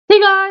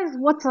guys,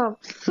 what's up?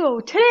 So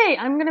today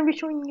I'm gonna be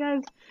showing you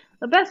guys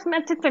the best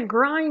method to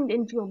grind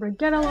in Jailbreak.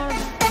 Get a lot of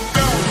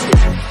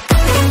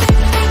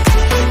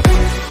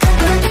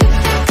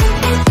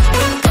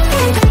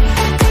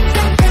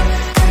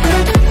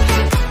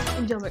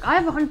in Jailbreak. I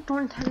have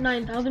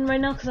 129,000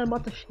 right now because I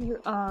bought the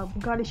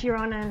Bugatti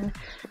Chiron, and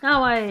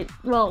now I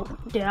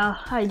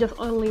just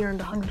only earned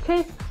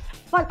 100k.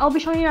 But I'll be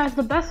showing you guys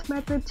the best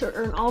method to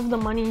earn all of the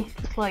money.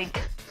 It's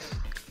like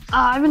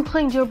I've been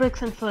playing Jailbreak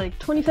since like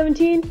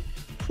 2017,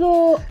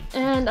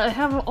 and I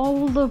have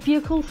all the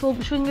vehicles, so I'll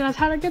be showing you guys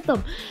how to get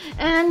them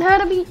and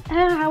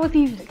how it's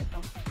easy to get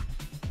them.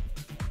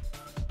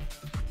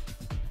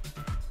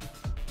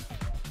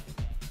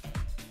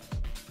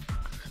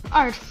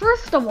 Alright,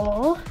 first of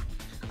all,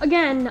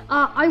 again,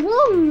 I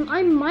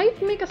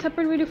might make a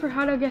separate video for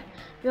how to get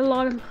a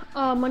lot of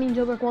money in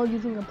Jailbreak while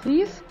using a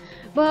police,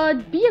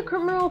 but be a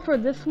criminal for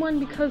this one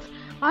because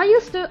I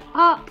used to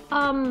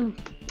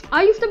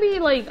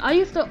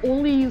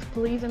only use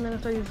police, and then I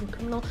started using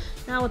criminal.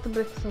 Now it's a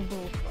mix of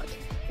both,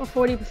 but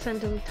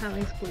 40% of the time I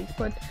use police.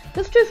 But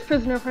let's choose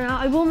prisoner for now.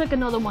 I will make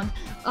another one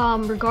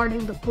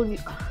regarding the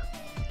police,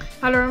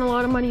 how to earn a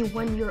lot of money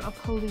when you're a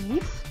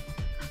police.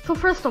 So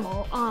first of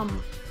all,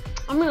 I'm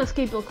gonna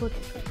escape real quick.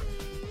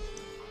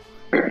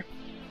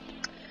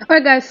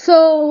 Alright guys,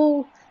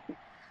 so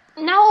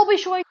now I'll be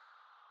showing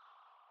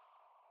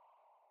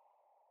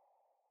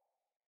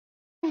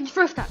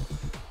first step.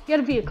 Get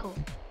a vehicle.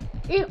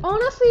 It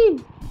honestly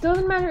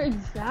doesn't matter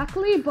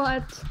exactly,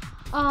 but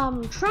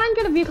try and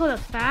get a vehicle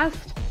that's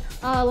fast.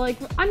 Like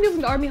I'm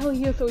using the Army Hill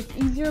here, so it's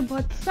easier.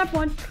 But step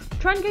one,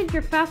 try and get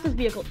your fastest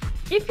vehicle.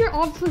 If you're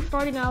obviously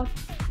starting out,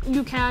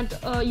 you can't.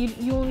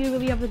 You only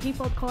really have the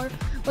default car.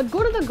 But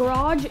go to the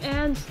garage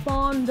and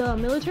spawn the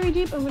military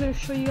jeep. I'm gonna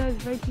show you guys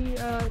right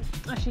here.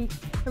 Actually,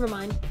 never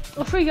mind.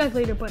 I'll show you guys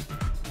later. But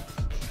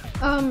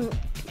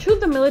choose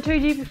the military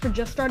jeep if you're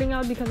just starting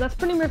out, because that's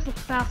pretty much the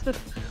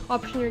fastest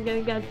option you're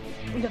gonna get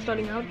just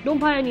starting out. Don't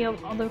buy any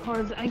other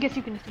cars. I guess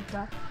you can just do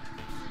that.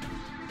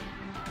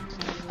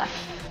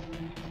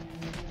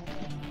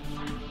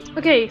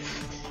 Okay,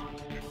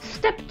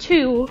 step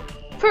 2.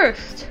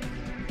 First,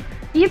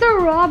 either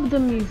rob the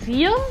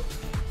museum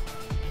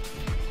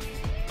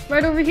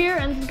right over here,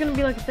 and this is gonna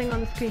be like a thing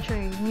on the screen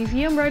showing you.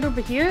 Museum right over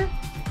here,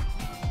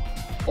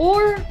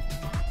 or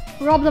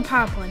rob the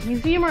power plant.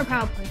 Museum or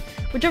power plant,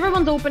 whichever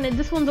one's open.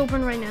 This one's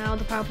open right now.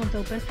 The power plant's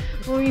open.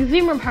 Or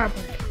museum or power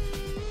plant.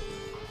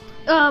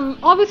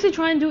 Obviously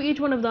try and do each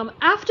one of them.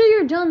 After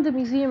you're done the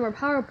museum or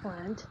power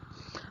plant,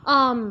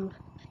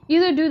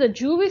 either do the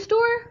jewelry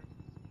store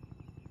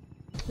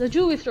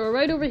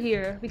right over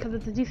here, because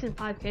it's a decent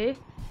 5k,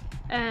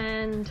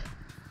 and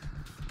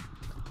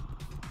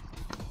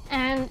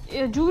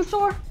jewelry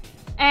store,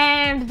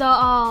 and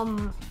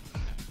the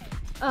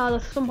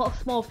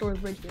small stores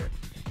right here.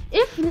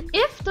 If you've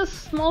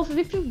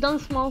done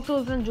small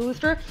stores and jewelry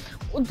store,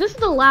 this is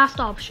the last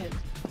option.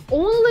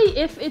 Only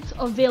if it's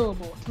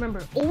available.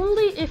 Remember,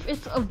 only if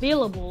it's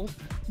available,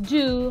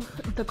 do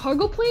the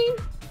cargo plane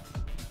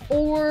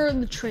or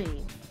the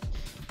train.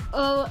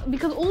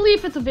 Because only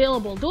if it's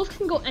available. Those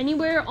can go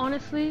anywhere,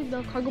 honestly,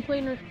 the cargo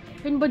plane or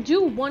train, but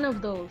do one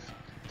of those.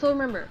 So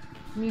remember,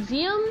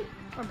 museum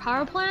or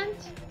power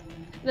plant,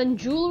 then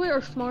jewelry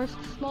or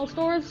small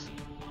stores,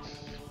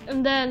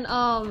 and then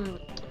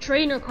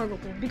train or cargo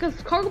plane, because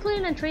cargo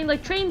plane and train,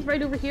 like train's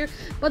right over here,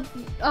 but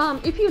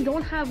if you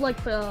don't have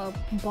like the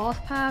boss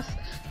pass,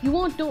 you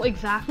won't know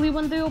exactly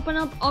when they open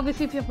up.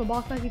 Obviously if you have the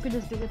boss pass, you could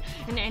just do it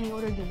in any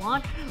order you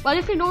want, but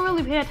if you don't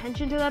really pay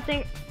attention to that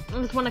thing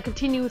and just want to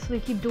continuously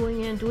keep doing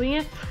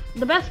it,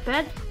 the best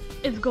bet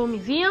is go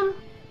museum,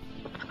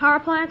 power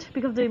plant,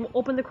 because they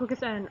open the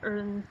quickest and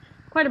earn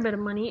quite a bit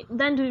of money.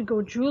 Then do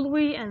go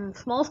jewelry and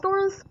small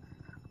stores,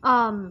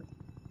 and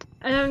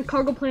then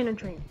cargo plane and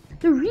train.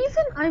 The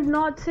reason I'm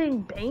not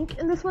saying bank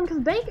in this one, because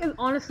bank is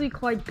honestly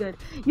quite good.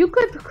 You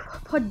could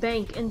put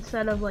bank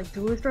instead of like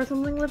jewelry store or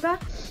something like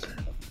that.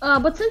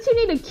 But since you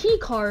need a key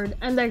card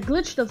and that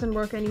glitch doesn't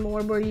work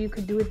anymore where you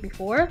could do it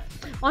before,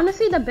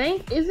 honestly the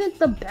bank isn't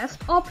the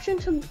best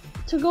option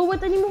to go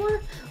with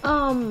anymore.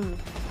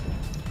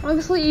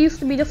 Obviously it used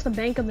to be just the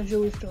bank and the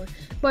jewelry store.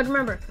 But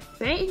remember,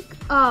 bank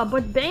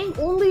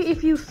only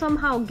if you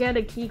somehow get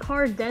a key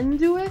card, then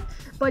do it.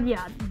 But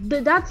yeah,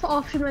 that's the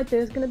option right there.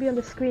 It's gonna be on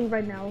the screen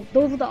right now.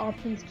 Those are the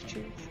options to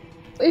choose.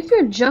 If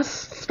you're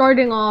just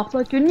starting off,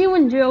 like you're new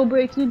in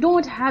Jailbreak, you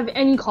don't have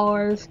any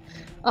cars,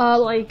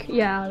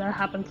 yeah, that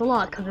happens a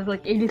lot because there's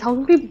like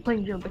 80,000 people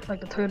playing Jailbreak. It's like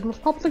the third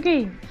most popular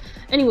game.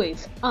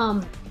 Anyways,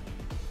 there's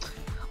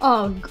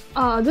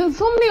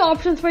so many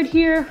options right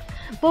here.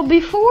 But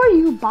before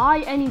you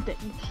buy anything,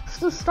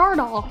 to start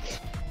off,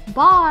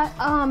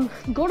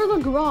 go to the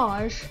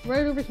garage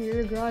right over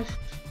here. Garage,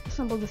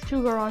 simple. There's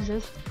 2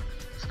 garages.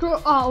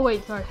 Oh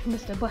wait, sorry, I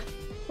missed it. But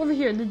over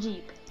here, the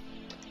Jeep.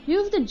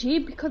 Use the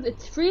Jeep because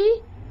it's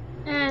free,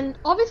 and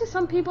obviously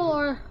some people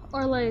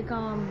are like,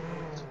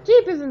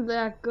 Jeep isn't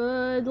that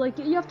good. Like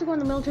you have to go in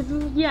the military.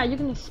 Yeah, you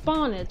can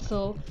spawn it.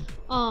 So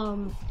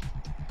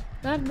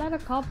That a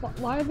cop?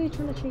 Why are they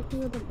trying to chase me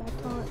with a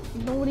baton?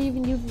 Nobody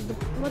even uses the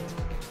what?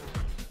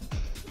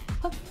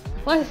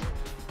 What?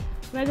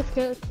 Can I just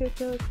kill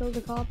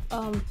the cop?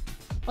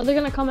 Are they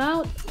gonna come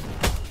out?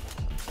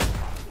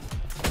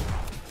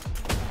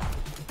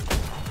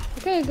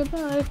 Okay,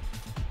 goodbye.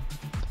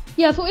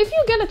 Yeah, so if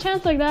you get a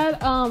chance like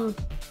that,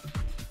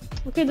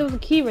 okay, there was a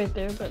key right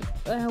there, but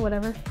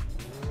whatever.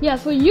 Yeah,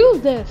 so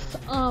use this.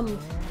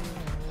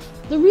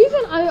 The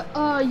reason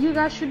you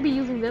guys should be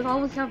using this,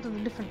 obviously have the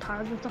different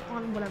tires and stuff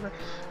on, whatever.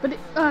 But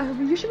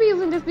you should be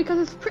using this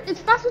because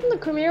it's faster than the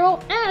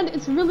Camaro and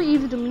it's really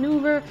easy to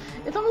maneuver.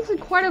 It's honestly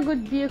quite a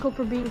good vehicle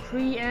for being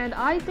free, and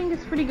I think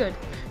it's pretty good.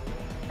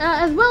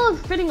 As well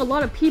as fitting a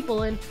lot of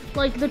people in.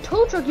 Like the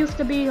tow truck used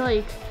to be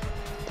like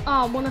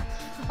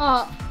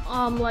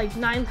like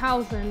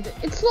 9,000.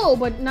 It's slow,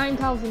 but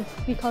 9,000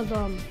 because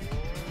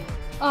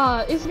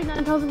it's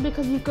 9,000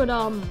 because you could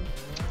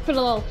fit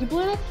a lot of people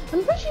in it.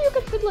 I'm pretty sure you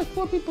can fit like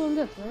 4 people in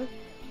this, right?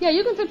 Yeah,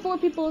 you can fit 4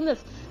 people in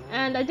this,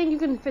 and I think you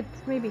can fit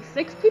maybe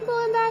 6 people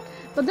in that.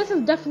 But this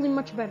is definitely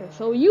much better.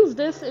 So use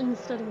this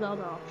instead of the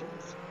other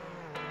options.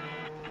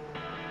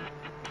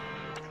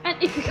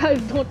 And if you guys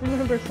don't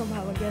remember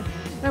somehow again,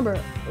 remember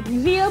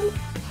museum,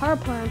 power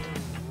plant,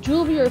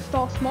 jewelry or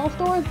small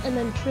stores, and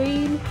then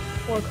train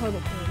or cargo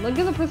plane. Like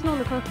there's a person on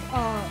the car,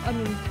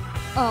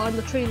 on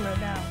the train right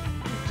now.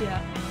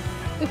 Yeah,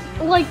 it's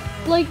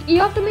like you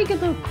have to make it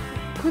the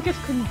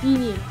quickest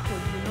convenient for you,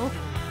 you know?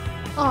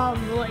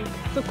 Like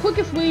the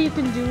quickest way you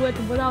can do it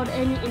without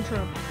any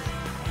interruptions.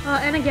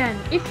 And again,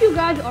 if you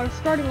guys are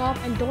starting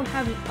off and don't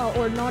have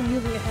or not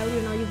using a heli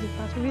or not using a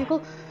faster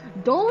vehicle,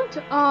 don't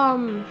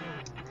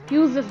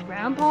use this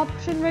ramp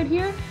option right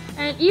here.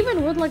 And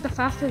even with like the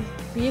fastest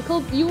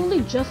vehicle, you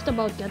only just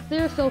about get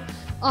there. So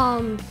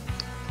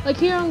like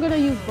here I'm gonna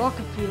use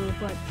rocket fuel,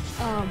 but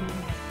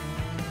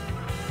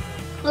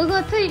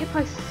let's say if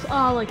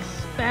I like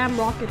spam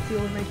rocket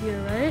fuel right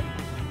here, right?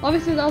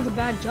 Obviously that was a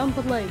bad jump,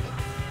 but like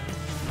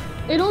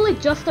it only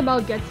just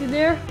about gets you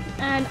there,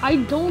 and I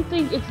don't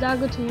think it's that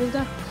good to use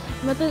that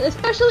method,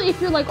 especially if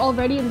you're like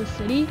already in the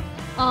city.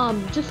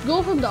 Just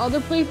go from the other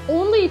place.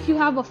 Only if you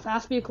have a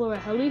fast vehicle or a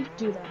heli,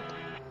 do that.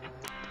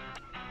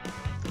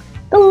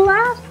 The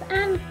last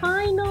and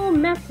final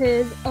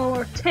method,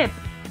 or tip,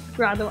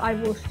 rather, I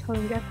will tell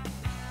you guys,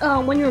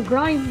 when you're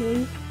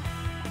grinding,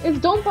 is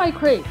don't buy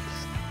crates.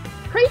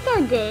 Crates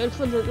are good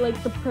for the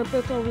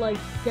purpose of like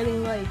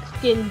getting like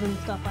skins and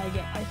stuff,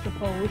 I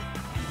suppose.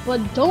 But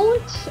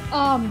don't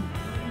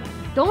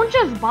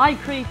just buy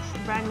crates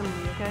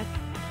randomly, okay?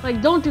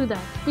 Like don't do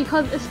that,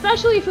 because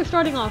especially if you're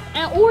starting off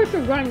or if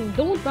you're grinding,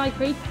 don't buy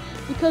crates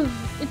because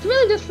it's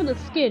really just for the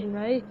skin,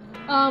 right?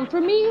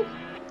 For me,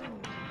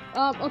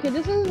 okay,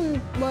 this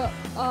isn't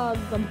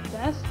the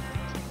best,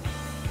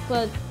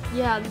 but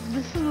yeah,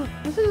 this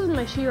isn't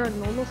my sheer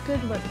normal skin,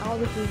 but I'll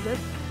just use this.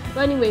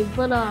 But anyways,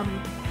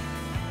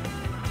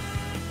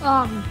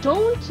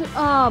 don't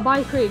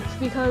buy crates,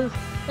 because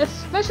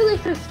especially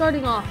if you're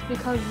starting off,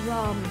 because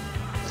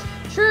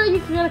sure you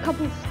can get a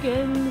couple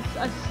skins,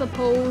 I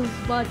suppose,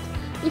 but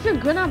if you're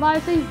gonna buy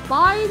things,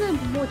 buy the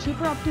more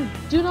cheaper options.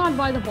 Do not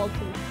buy the bulk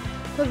things,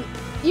 because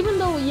even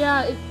though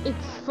yeah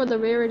it's for the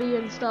rarity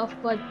and stuff,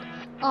 but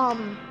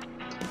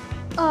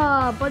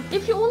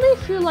if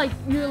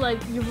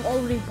you've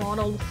already bought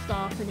all the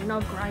stuff and you're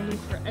not grinding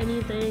for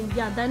anything,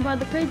 yeah, then buy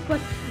the crates.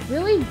 But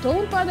really,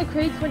 don't buy the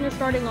crates when you're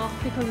starting off,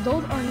 because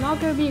those are not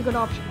going to be a good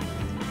option.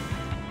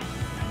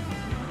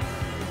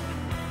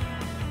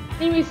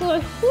 Anyway, so I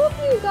hope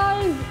you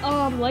guys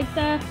like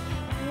that,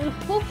 and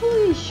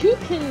hopefully you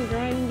can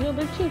grind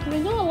Jailbreak too, because I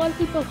know a lot of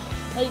people,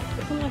 like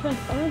some of my friends,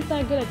 aren't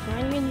that good at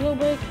grinding in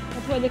Jailbreak.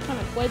 That's why they kind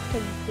of quit,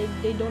 because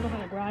they don't know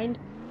how to grind.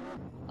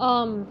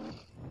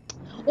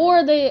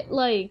 Or they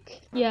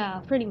yeah,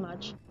 pretty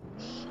much.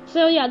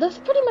 So yeah, that's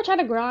pretty much how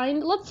to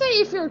grind. Let's say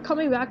if you're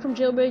coming back from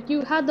Jailbreak,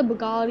 you had the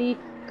Bugatti,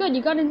 good,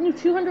 you got a new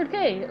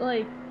 200k,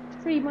 like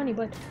free money.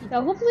 But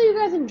yeah, hopefully you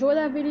guys enjoy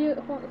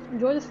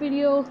this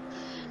video,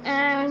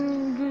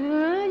 and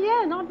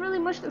yeah, not really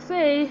much to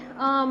say.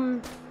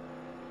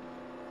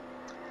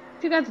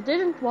 If you guys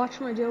didn't watch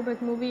my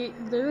Jailbreak movie,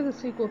 there is a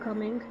sequel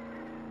coming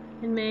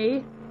in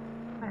May.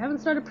 I haven't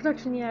started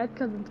production yet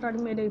because I'm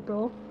starting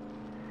mid-April.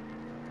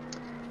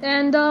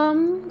 And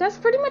that's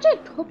pretty much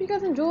it. Hope you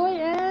guys enjoy,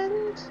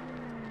 and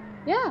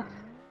yeah.